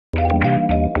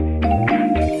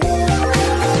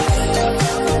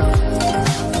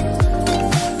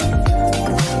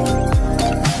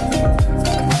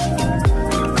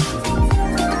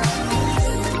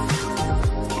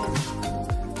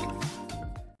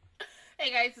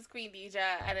Hey guys, it's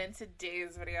Queendija, and in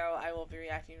today's video, I will be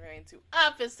reacting to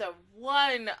episode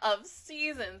 1 of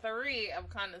season 3 of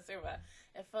KonoSuba.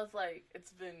 It feels like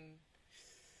it's been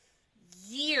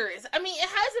years. I mean, it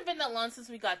hasn't been that long since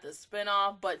we got the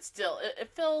spinoff, but still,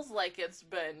 it feels like it's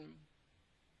been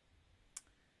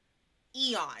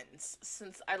eons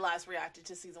since I last reacted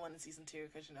to season 1 and season 2,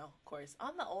 because, you know, of course,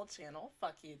 on the old channel,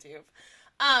 fuck YouTube.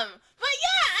 But yeah,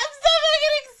 I'm so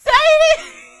fucking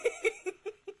excited!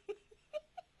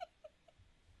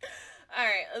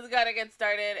 Alright, let's gotta get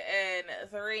started in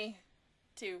 3,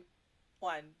 2,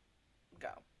 1, go.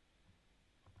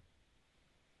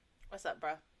 What's up,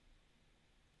 bro?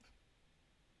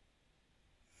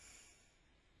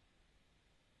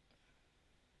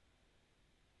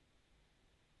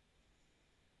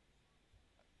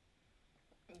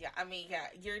 Yeah, I mean, yeah,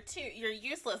 you're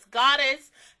useless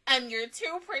goddess, and your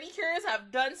two pretty cures have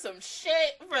done some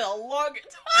shit for the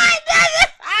longest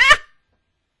time.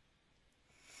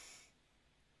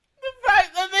 The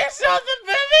fact that they showed the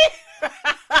baby.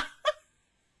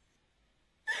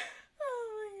 Oh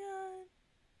my god.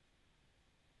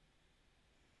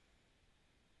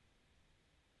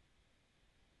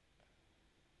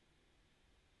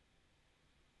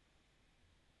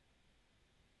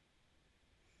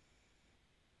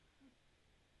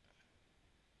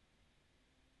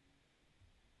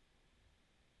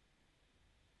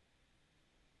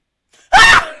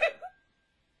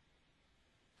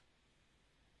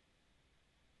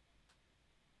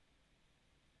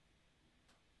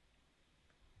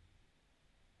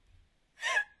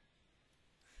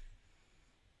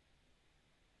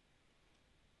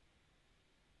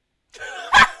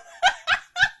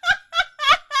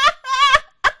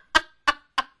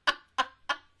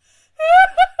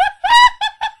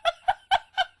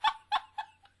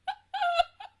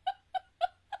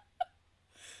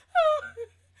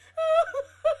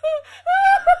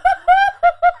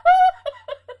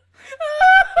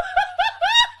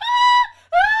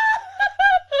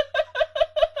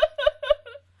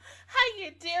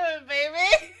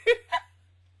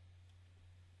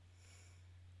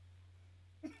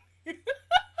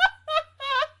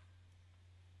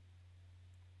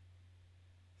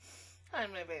 Hi,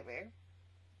 my baby.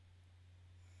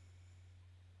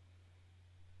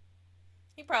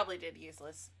 He probably did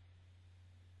useless.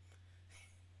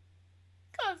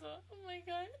 Kaza, oh my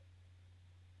god.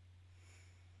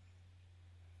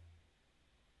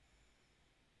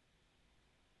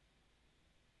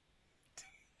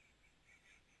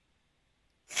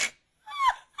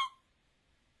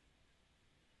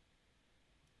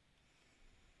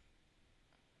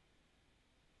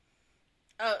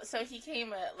 Oh, so he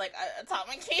came like a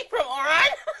atomic key from Oran?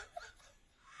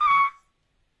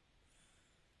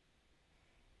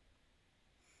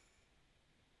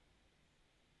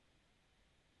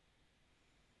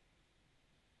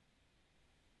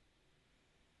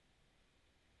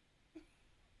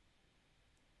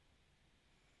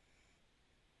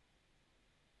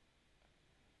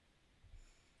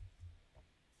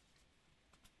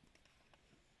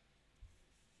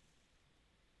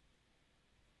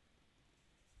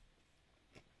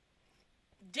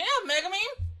 Damn, Megumin!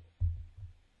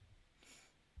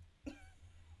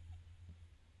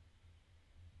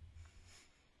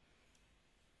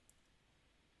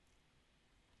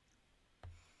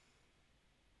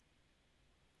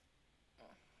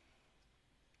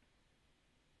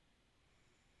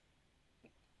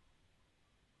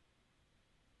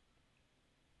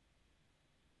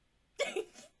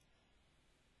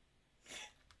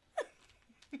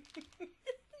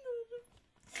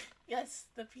 Yes,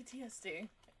 the PTSD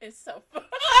is so fun.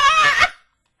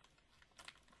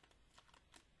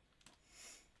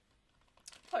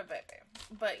 Poor baby.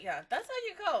 But yeah, that's how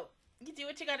you go. You do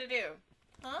what you gotta do.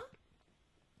 Huh?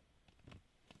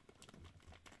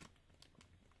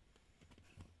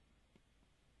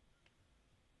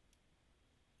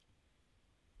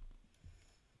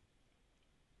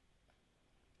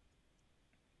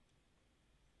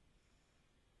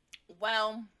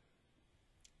 Well...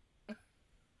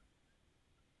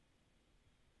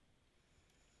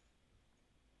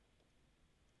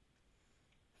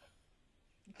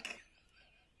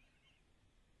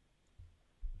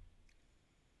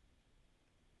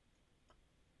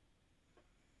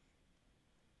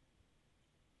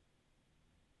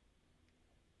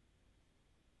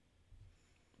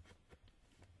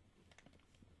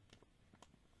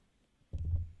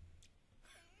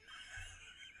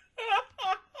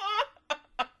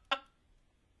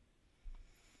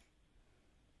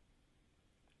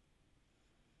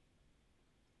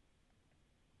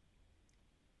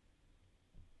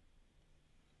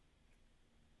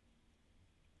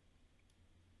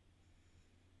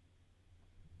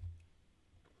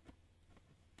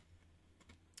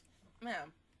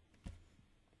 Ma'am.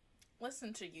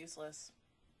 Listen to Useless.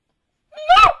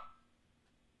 No!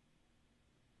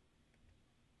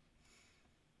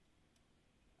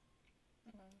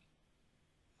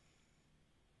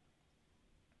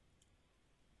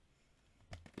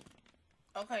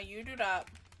 Okay, you do that.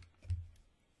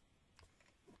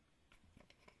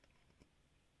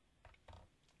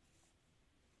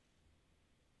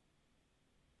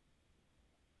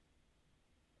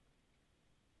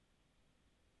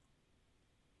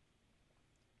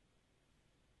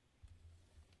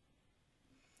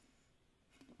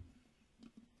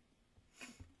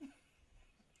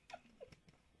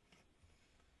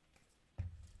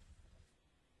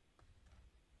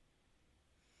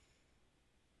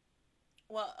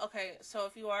 Well, okay, so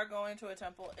if you are going to a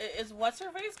temple, is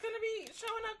What's-Her-Face going to be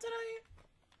showing up tonight?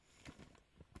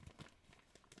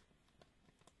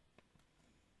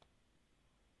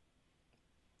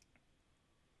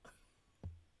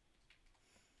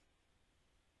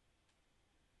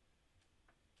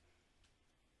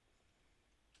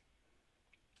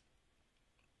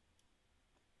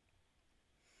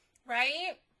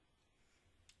 Right?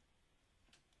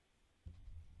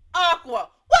 Aqua,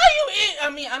 why you eat? I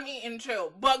mean, I'm eating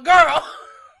too, but girl.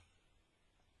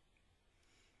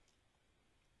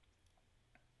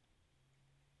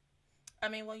 I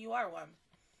mean, well, you are one.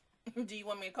 Do you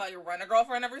want me to call you runner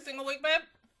girlfriend every single week, babe?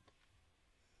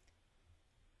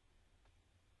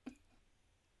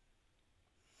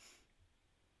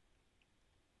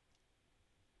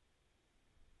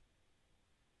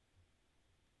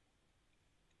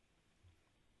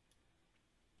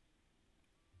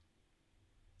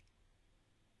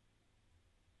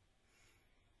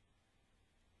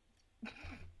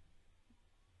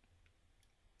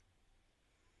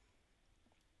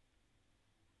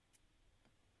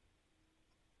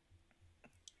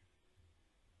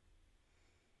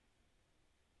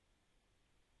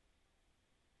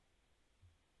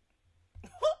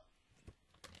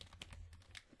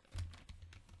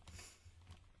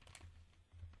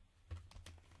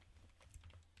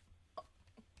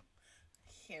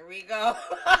 Here we go. Mega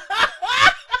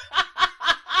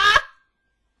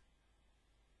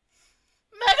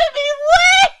be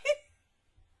lit.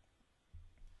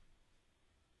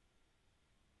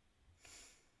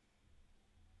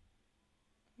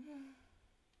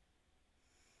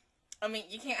 I mean,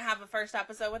 you can't have a first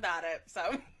episode without it,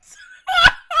 so.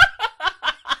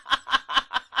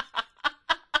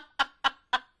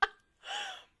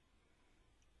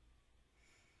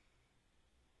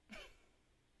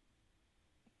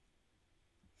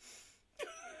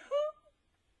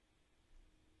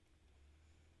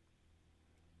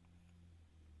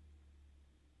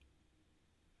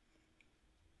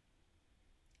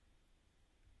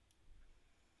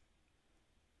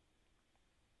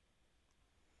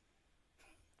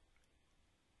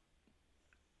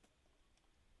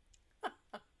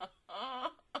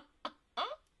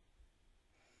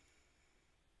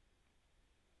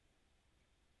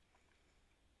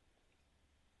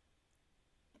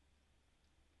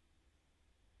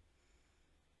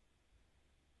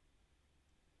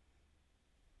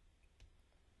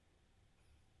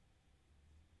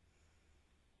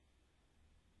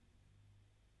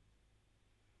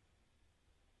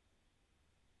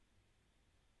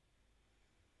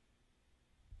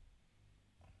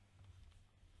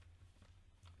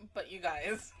 But you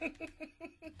guys,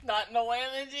 not in the way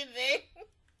that you think.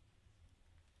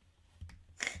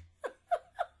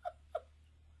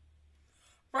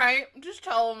 Right? Just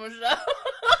tell them, Michelle.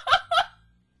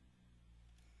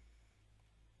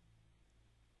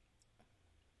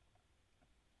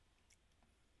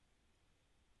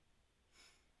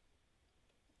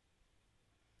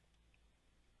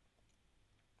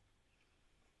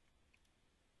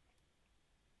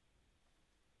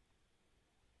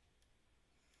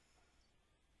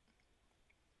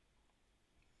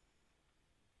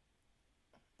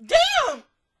 Damn!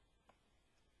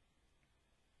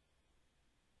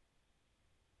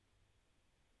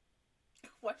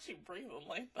 Why's she breathing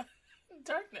like that?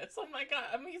 Darkness, oh my god.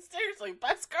 I mean, seriously,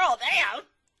 best girl, damn!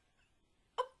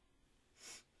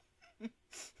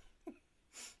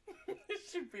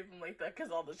 She breathing like that because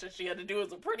all the shit she had to do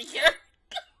was a pretty hair.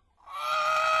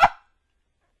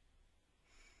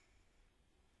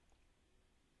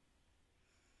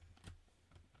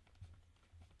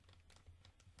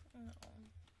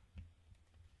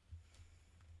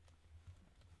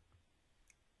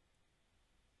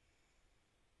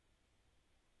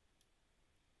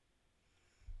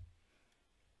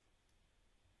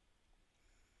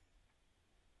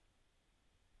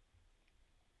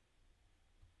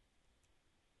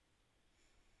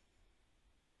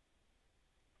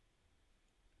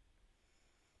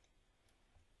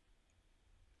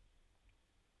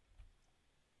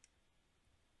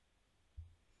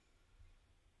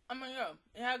 I mean, yeah,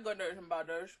 it had good days and bad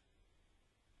days.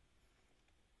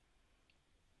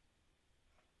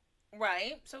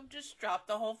 Right? So just drop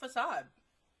the whole facade.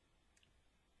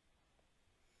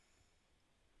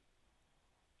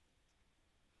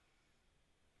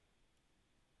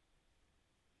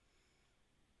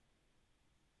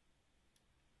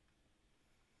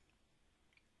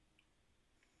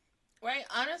 Right?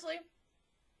 Honestly,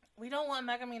 we don't want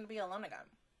Megami to be alone again.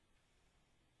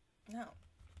 No.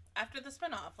 After the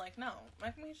spinoff, like, no.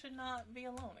 Megami should not be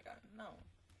alone again. No.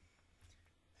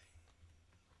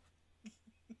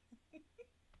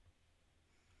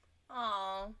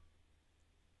 Aww.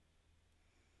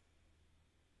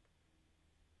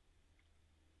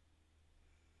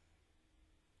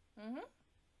 Mm-hmm.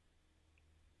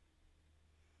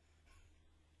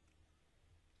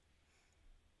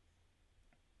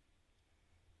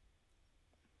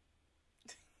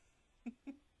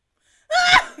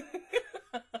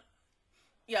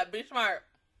 Yeah, be smart.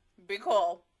 Be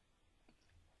cool.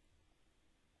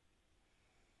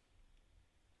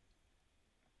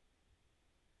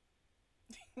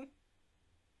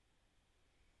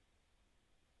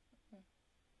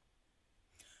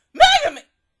 Megami!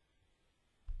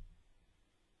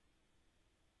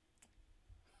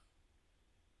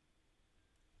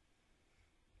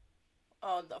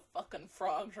 Oh, the fucking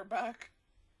frogs are back.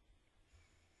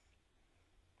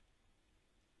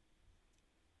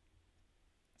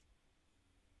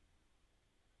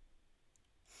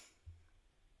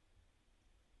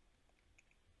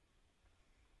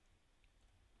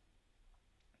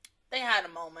 They had a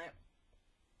moment.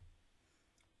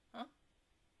 Huh?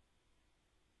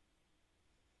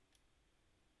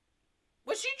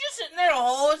 Was she just sitting there the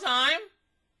whole time?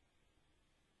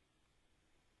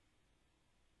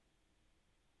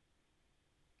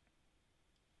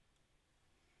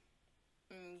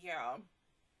 Yeah.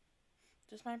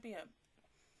 This might be a...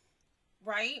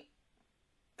 Right?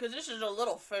 Because this is a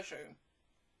little fishy.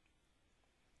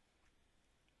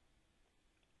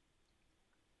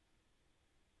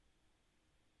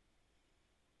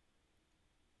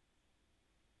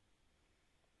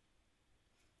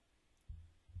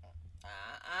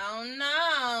 I don't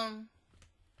know.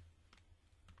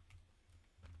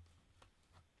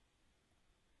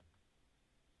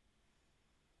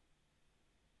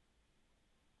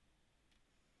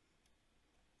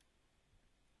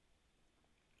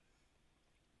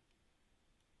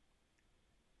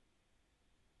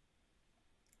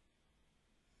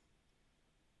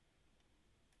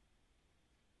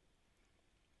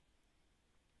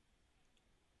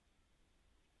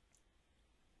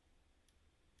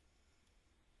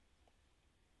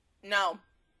 No.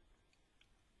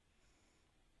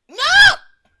 No!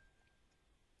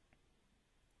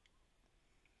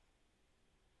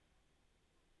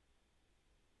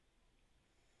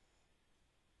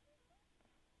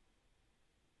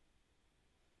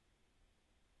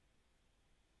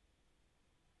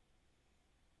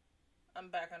 I'm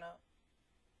backing up.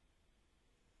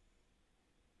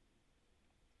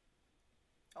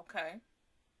 Okay.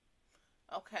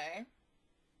 Okay.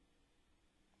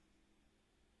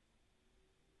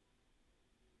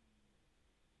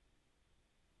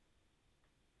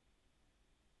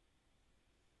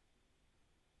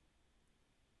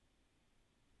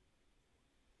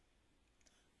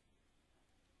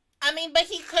 I mean, but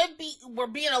he could be... We're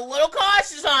being a little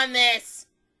cautious on this.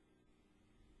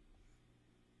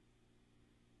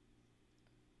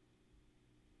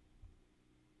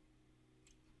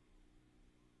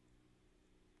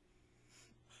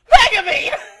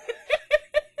 Megami!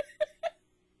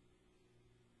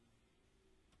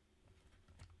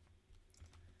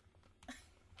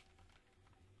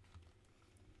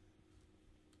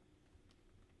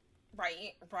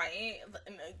 Right.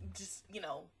 Just, you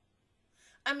know.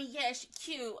 I mean, yeah, she's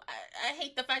cute. I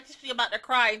hate the fact that she's about to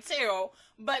cry, too.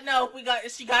 But no,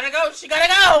 she gotta go. She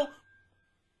gotta go!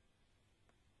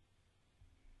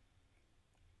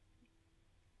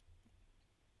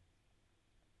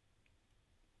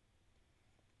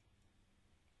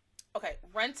 Okay,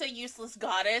 rent a useless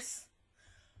goddess.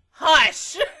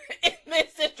 Hush! In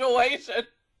this situation.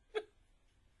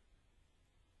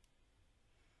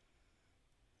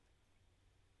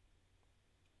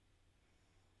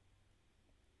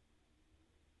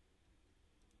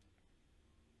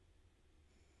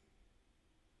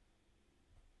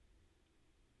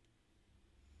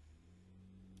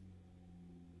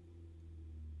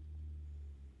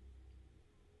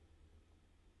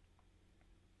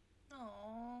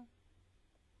 Aww.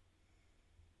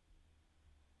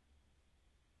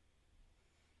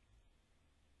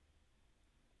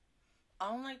 I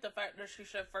don't like the fact that she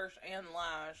said first and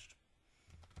last.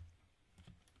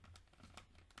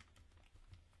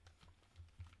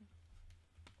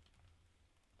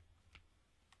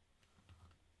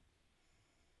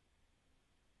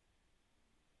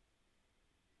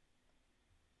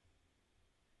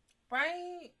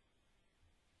 Right?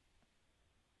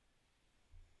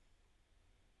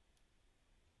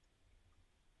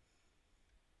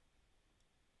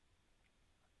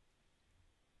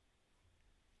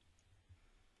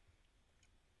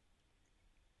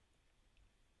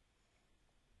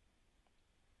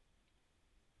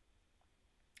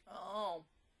 Oh.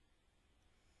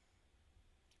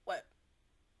 What?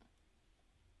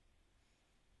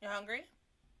 You hungry?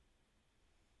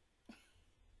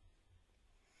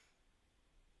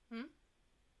 Hmm?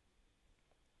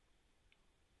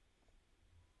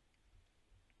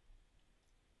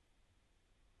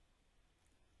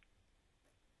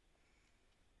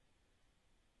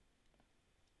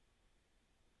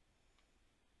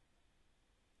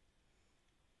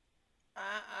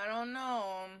 I don't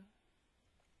know.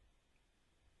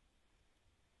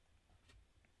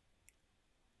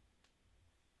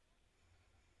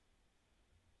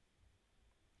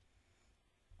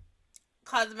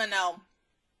 Cosmo, no.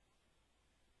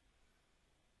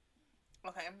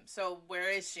 Okay, so where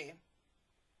is she?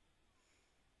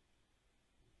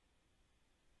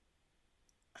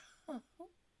 Mm-hmm,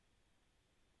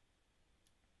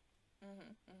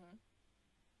 mm-hmm.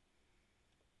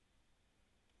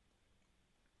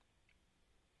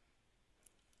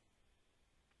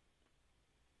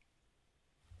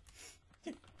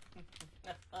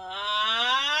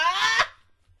 Ah!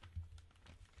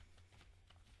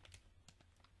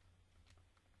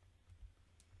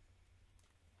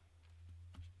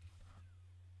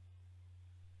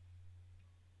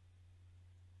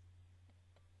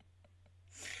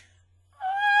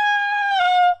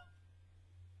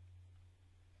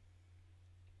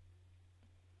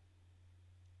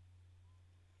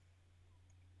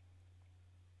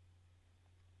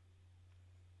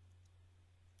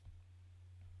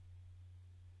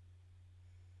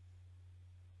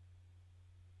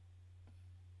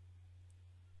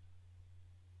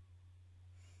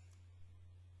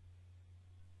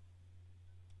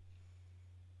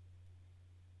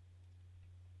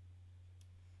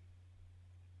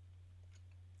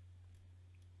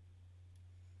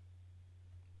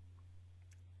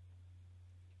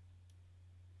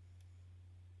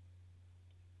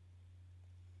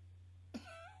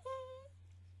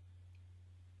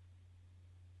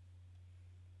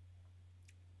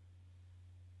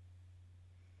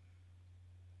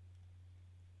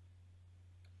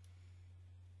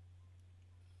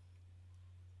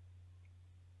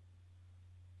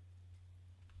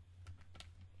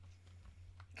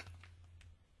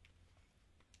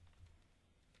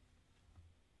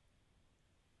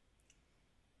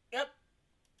 Yep.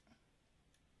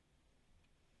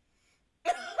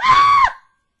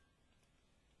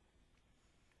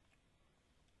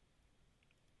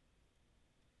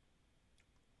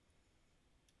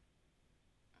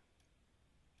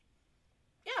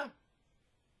 Yeah.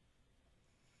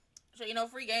 So,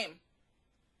 free game.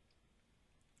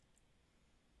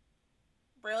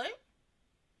 Really?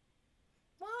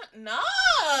 What? No!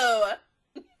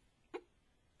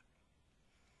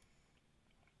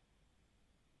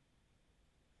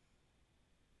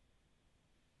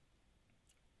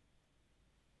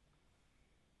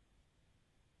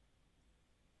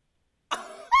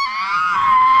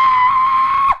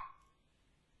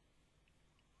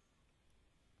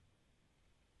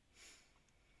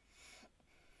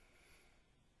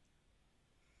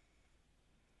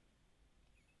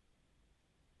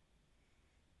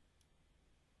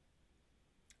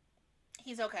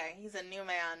 He's okay. He's a new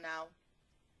man now.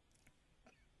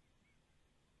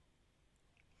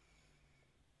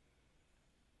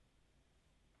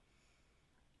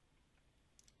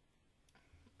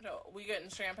 So, we getting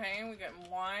champagne? We getting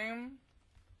wine?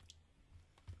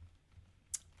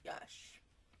 Gosh.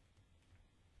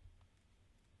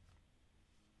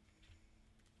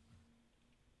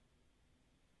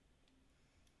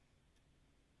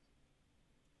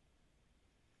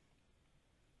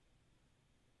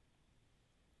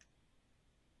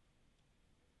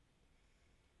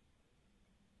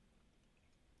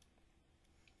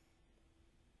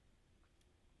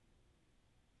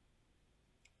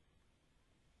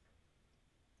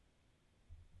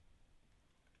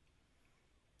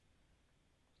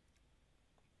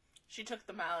 She took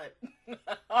the mallet.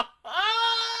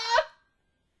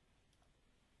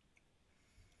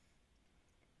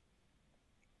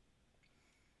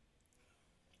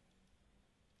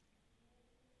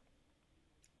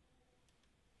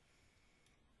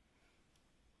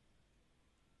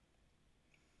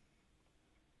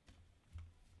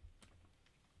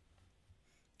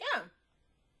 Yeah.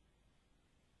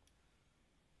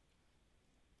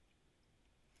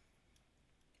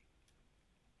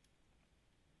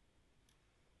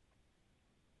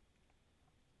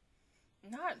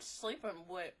 Not sleeping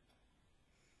with...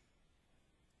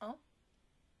 Oh?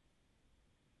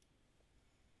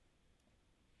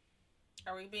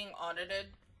 Are we being audited?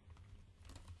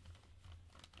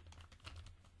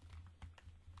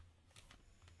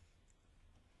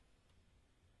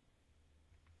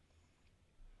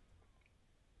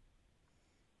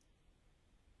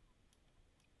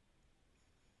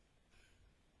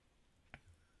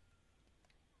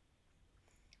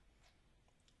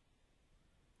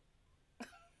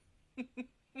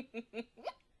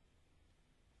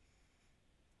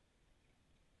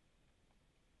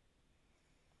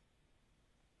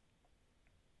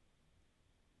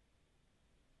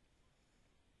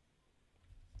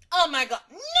 Oh my god.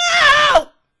 No!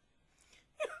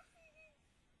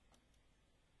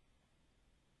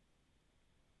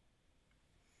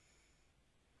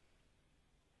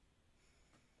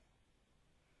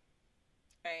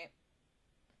 Right.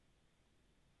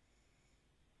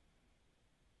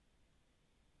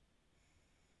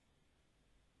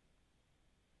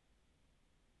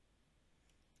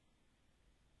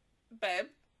 Babe.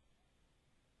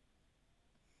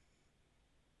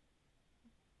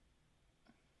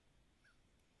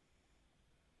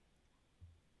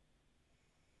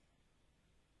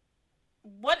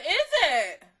 What is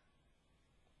it?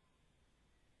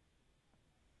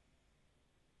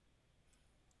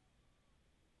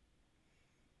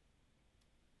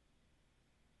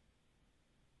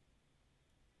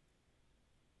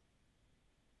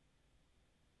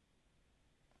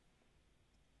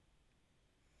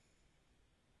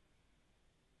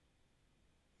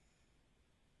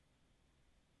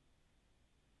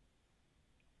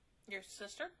 Your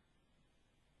sister?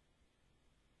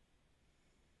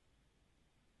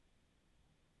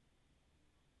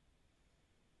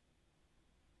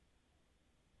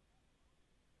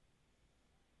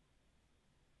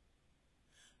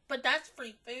 But that's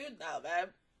free food, though, babe.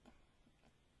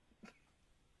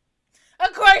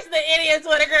 Of course the idiots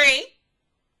would agree.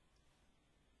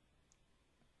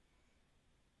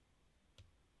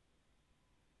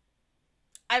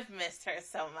 I've missed her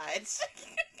so much.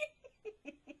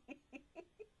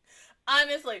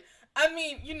 Honestly. I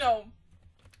mean, you know,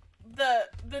 the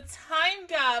time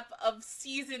gap of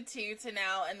season 2 to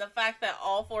now, and the fact that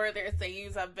all 4 of their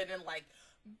seiyus have been in, like,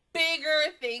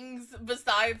 bigger things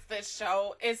besides this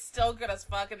show is still good as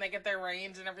fuck, and they get their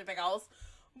range and everything else.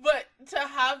 But to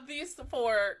have these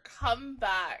 4 come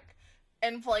back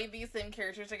and play these same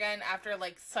characters again after,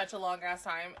 like, such a long ass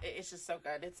time, it's just so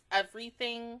good. It's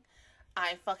everything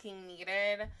I fucking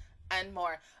needed and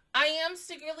more. I am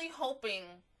secretly hoping,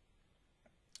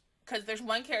 because there's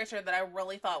one character that I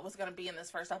really thought was going to be in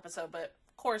this first episode, but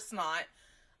of course not.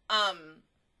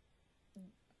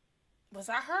 Was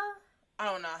that her? I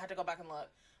don't know. I had to go back and look.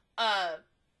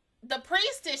 The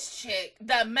priestess chick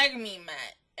that Megumi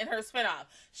met in her spinoff,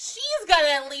 she's got to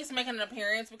at least make an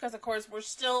appearance, because of course we're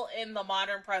still in the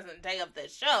modern present day of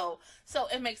this show, so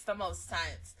it makes the most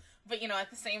sense. But, you know, at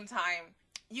the same time,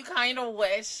 you kind of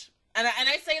wish, and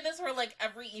I say this for, like,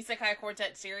 every Isekai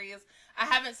Quartet series. I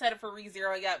haven't said it for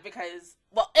ReZero yet because,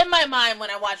 well, in my mind,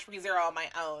 when I watch ReZero on my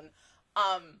own,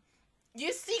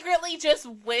 you secretly just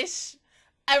wish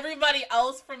everybody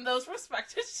else from those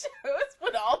respective shows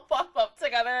would all pop up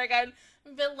together again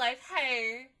and be like,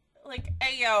 hey, like,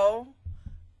 ayo,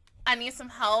 I need some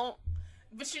help.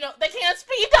 But, you know, they can't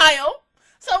speed dial,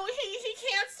 so he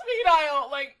can't speed dial,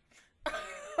 like,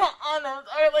 Anna,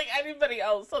 or, like, anybody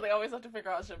else, so they always have to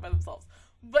figure out shit by themselves.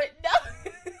 But, no.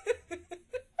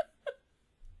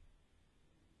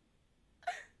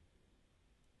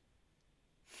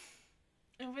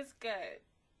 It was good.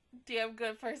 Damn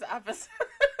good first episode.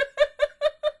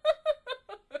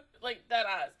 Like, that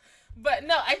ass. But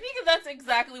no, I think that's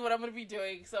exactly what I'm going to be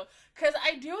doing. So, because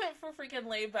I do it for freaking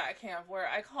Laid Back Camp, where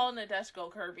I call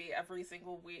Nadeshiko Kirby every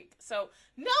single week. So,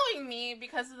 knowing me,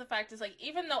 because of the fact is, like,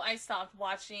 even though I stopped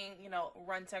watching, you know,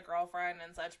 Run to Girlfriend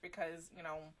and such because, you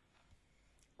know,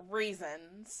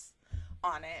 reasons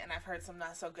on it, and I've heard some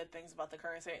not so good things about the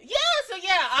current series. Yeah, so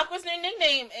yeah, Aqua's new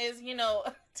nickname is, you know,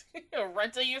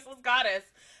 Rent a Useless Goddess.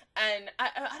 And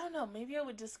I don't know, maybe I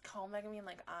would just call Megumi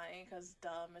like because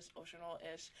dumb is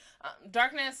oceanal-ish.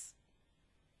 Darkness,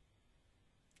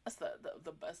 that's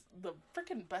the best, the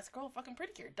freaking best girl fucking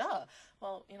Pretty Cure, duh.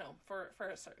 Well, you know, for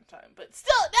a certain time. But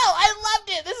still, no, I loved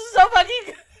it! This is so fucking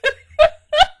good!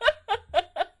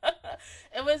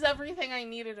 It was everything I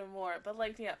needed and more. But,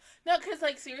 like, yeah. No, because,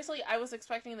 like, seriously, I was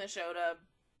expecting the show to,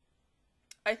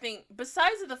 I think,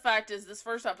 besides the fact is this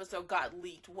first episode got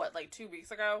leaked, what, like 2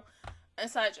 weeks ago? And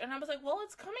such, and I was like, well,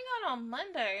 it's coming out on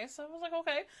Monday, so I was like,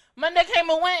 okay. Monday came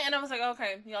and went, and I was like,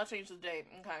 okay, y'all changed the date,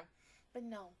 okay. But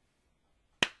no.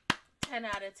 10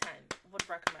 out of 10. Would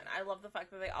recommend. I love the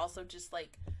fact that they also just,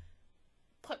 like,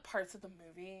 put parts of the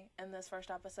movie in this first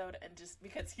episode, and just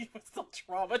because he was so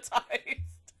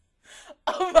traumatized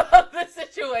about the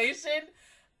situation.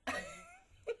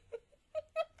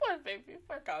 Poor baby,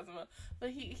 poor Cosmo. But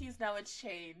he's now a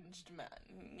changed man.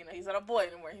 You know, he's not a boy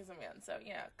anymore, he's a man. So,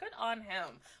 yeah, good on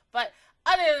him. But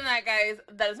other than that, guys,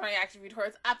 that is my reaction review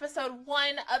towards episode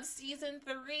 1 of season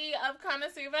 3 of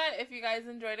KonoSuba. If you guys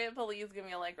enjoyed it, please give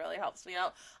me a like, really helps me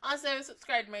out. Also,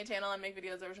 subscribe to my channel and make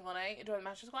videos every single night. Enjoy the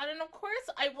Master Squad. And, of course,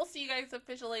 I will see you guys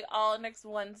officially all next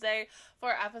Wednesday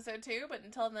for episode 2. But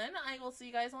until then, I will see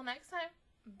you guys all next time.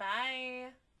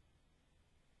 Bye.